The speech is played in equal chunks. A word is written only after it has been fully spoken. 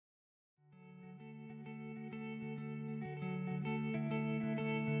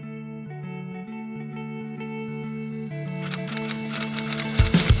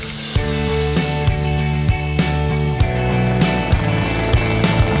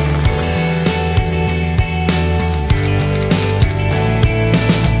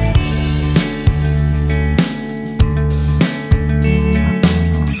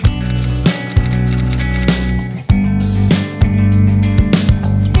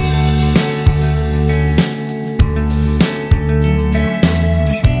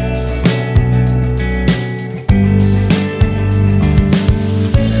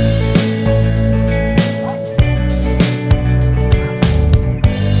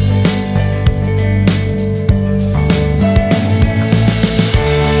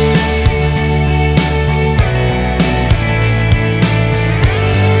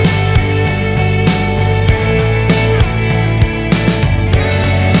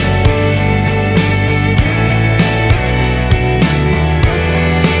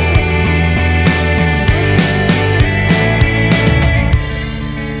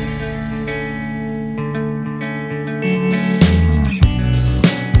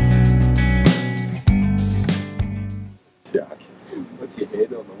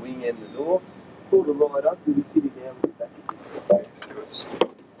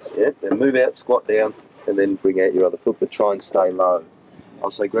move out, squat down, and then bring out your other foot, but try and stay low.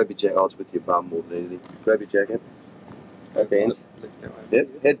 I'll say grab your jacket. Oh, it's with your bum more than anything. Grab your jacket. Hands.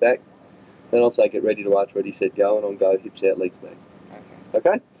 Yep, head back. Then I'll say get ready to arch, ready, set, go, and on go, hips out, legs back.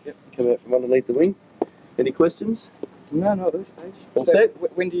 Okay? Yep. Come out from underneath the wing. Any questions? No, not at this stage. All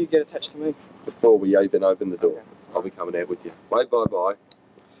set? When do you get attached to me? Before we even open the door. Okay. I'll be coming out with you. Wave bye-bye.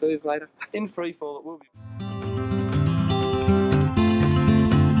 See you later. In free fall, it will be.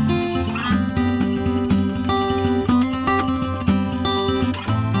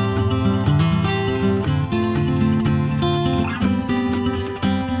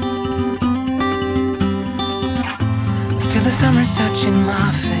 Feel the summer's touching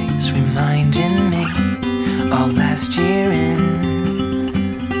my face, reminding me of last year in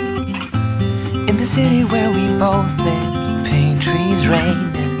the city where we both lived. Pine trees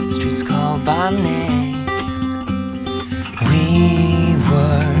rained and streets called by name. We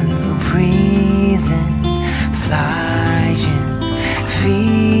were breathing, flying,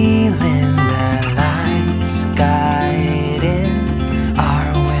 feeling that life's guiding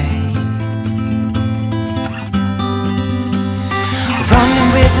our way. Running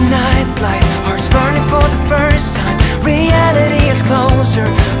with the nightlight, hearts burning for the first time. Reality is closer,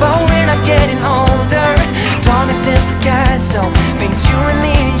 but we're not getting older. Tonic and Picasso paints you and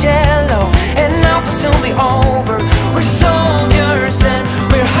me in yellow, and now we'll soon be over. We're soldiers and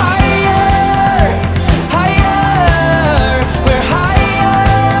we're higher, higher. We're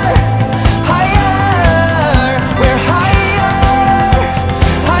higher, higher. We're higher,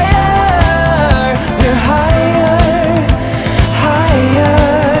 higher. We're higher, higher.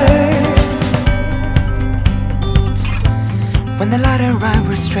 When the light arrived,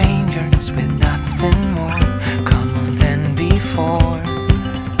 we're strangers with nothing more common than before.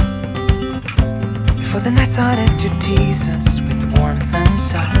 Before the night started to tease us with warmth and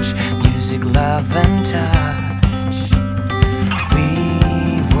such, music, love and touch.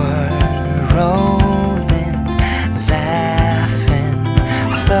 We were rolling, laughing,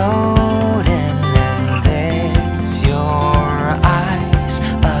 floating, and there's your eyes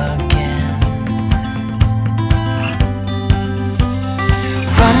again.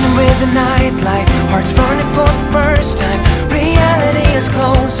 Running with the nightlight, hearts burning for the first time. Reality is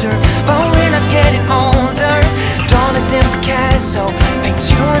closer, but we're not getting older. Tonic and Picasso paints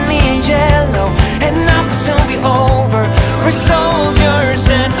you and me in yellow, and now we'll soon be over. We're soldiers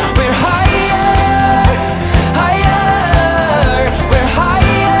and we're higher, higher. We're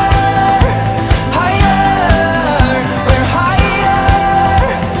higher, higher. We're higher,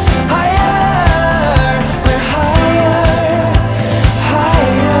 higher. We're higher,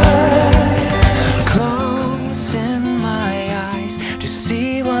 higher. Closing my eyes to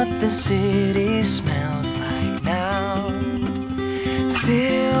see what the city smells like now.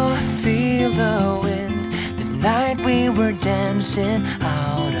 Still feel the wind. The night we were dancing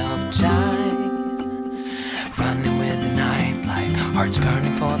out of time. Running with the nightlight, hearts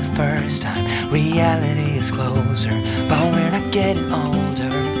burning for the first time. Reality is closer, but we're not getting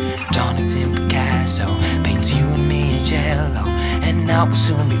older. Tonic and Picasso paints you and me in yellow, and now we'll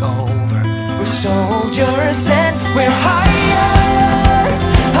soon be over. We're soldiers and we're higher,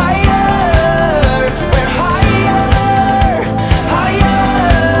 higher. We're higher,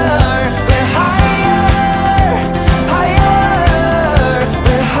 higher. We're higher, higher.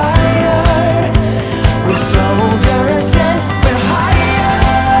 We're higher. We're soldiers and we're higher.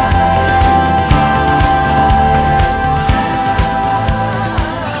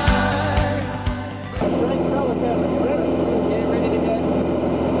 Ready to go.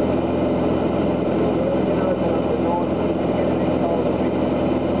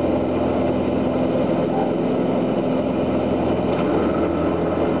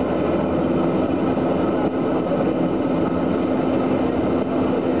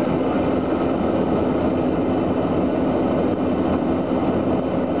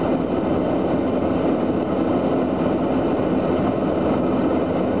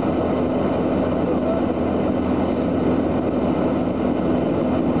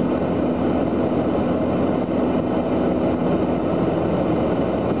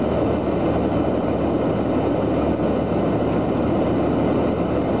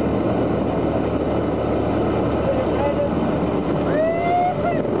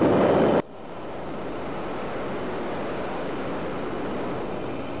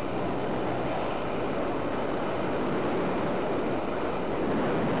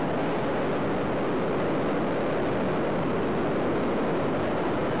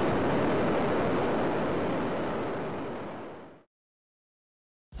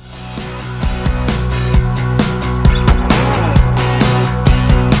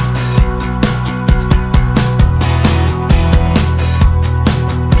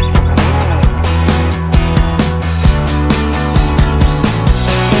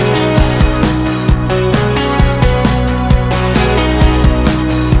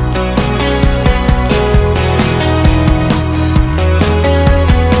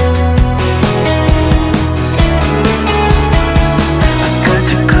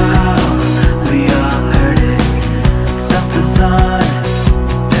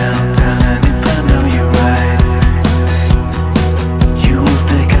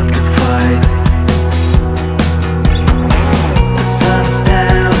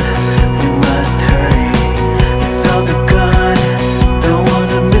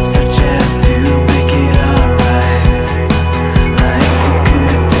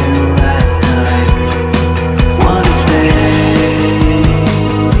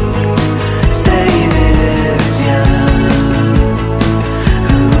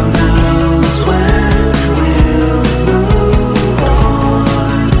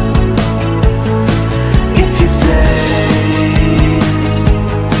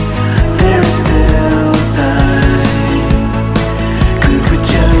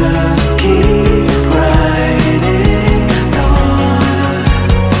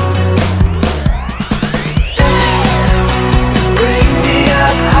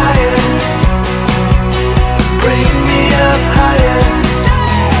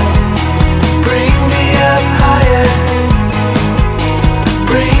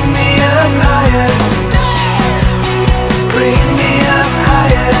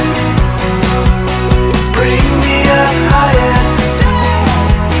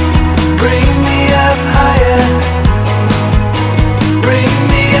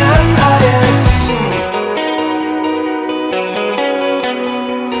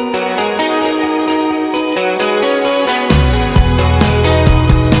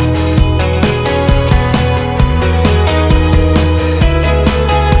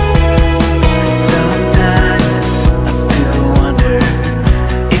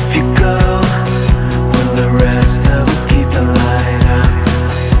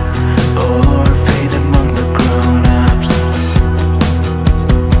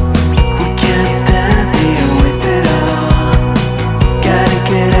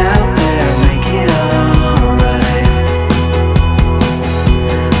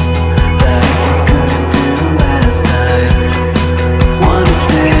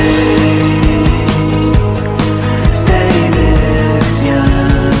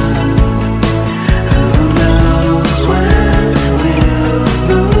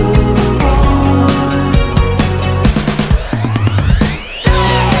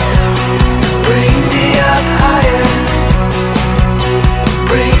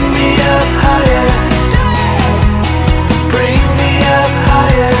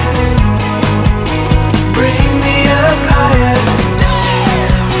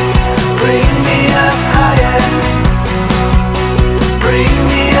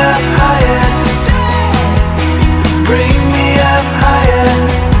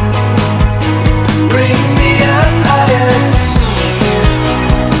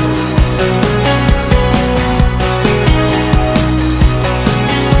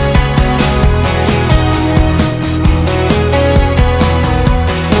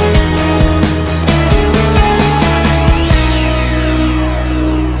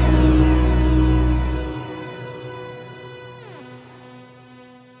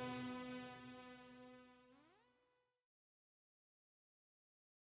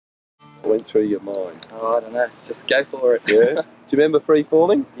 through your mind? Oh, I don't know. Just go for it. Yeah. Do you remember free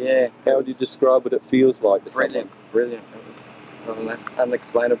falling? Yeah. How would you describe what it feels like? To Brilliant. Brilliant. It was, I don't know,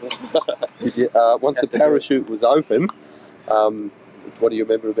 unexplainable. Did you, once the parachute was open, what do you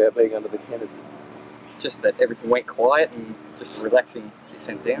remember about being under the canopy? Just that everything went quiet and just relaxing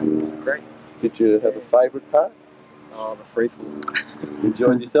descent down. It was great. Did you have a favourite part? Oh, the free fall.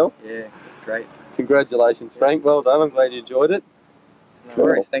 Enjoyed yourself? Yeah, it was great. Congratulations, Frank. Well done. I'm glad you enjoyed it. No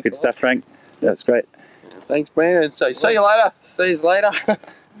worries. Thanks Good stuff, Frank. That's great. Thanks, Brandon. So, see you later. See you later.